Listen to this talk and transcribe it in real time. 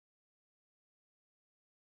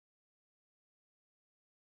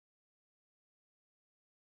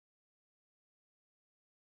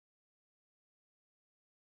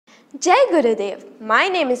Jai Gurudev, my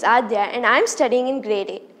name is Aadya and I am studying in grade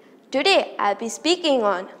 8. Today I will be speaking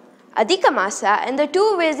on Adhika Maasa and the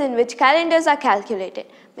two ways in which calendars are calculated,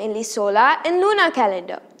 mainly solar and lunar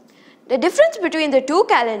calendar. The difference between the two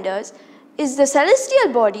calendars is the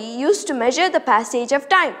celestial body used to measure the passage of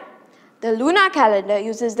time. The lunar calendar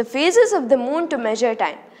uses the phases of the moon to measure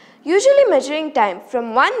time, usually measuring time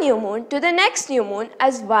from one new moon to the next new moon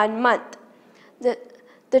as 1 month.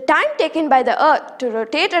 The time taken by the Earth to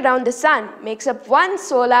rotate around the Sun makes up one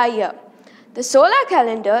solar year. The solar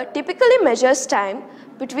calendar typically measures time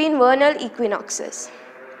between vernal equinoxes.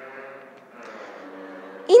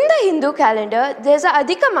 In the Hindu calendar, there is a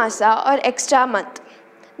Adhika Maasa or extra month.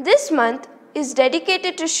 This month is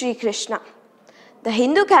dedicated to Sri Krishna. The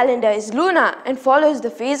Hindu calendar is lunar and follows the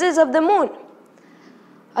phases of the moon.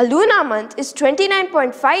 A lunar month is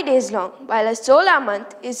 29.5 days long, while a solar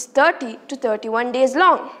month is 30 to 31 days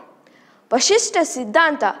long. Vashishta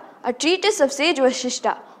Siddhanta, a treatise of sage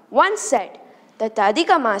Vashishta, once said that the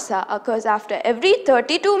Adhika Maasa occurs after every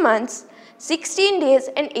 32 months, 16 days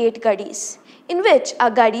and 8 gadis, in which a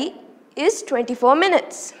gadi is 24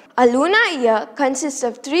 minutes. A lunar year consists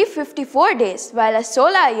of 354 days, while a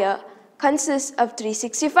solar year consists of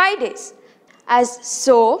 365 days.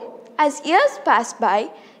 As years pass by,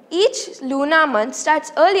 each lunar month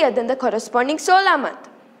starts earlier than the corresponding solar month.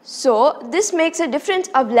 So, this makes a difference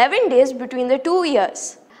of 11 days between the 2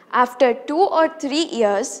 years. After 2 or 3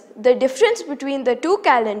 years, the difference between the two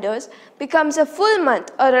calendars becomes a full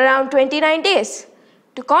month or around 29 days.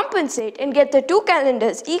 To compensate and get the two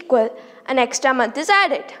calendars equal, an extra month is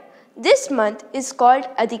added. This month is called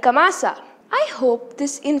Adhika Maasa. I hope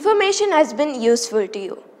this information has been useful to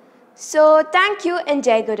you. So, thank you and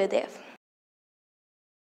Jai Gurudev.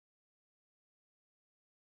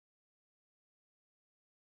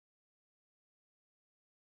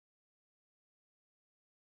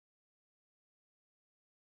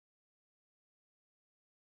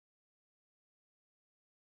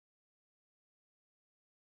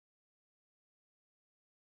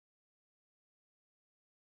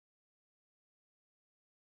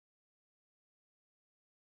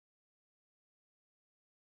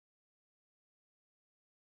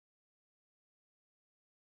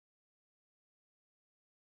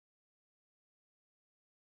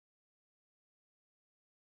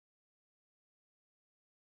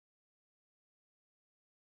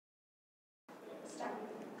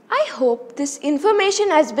 I hope this information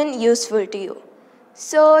has been useful to you.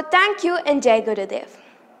 So, thank you and Jai Gurudev.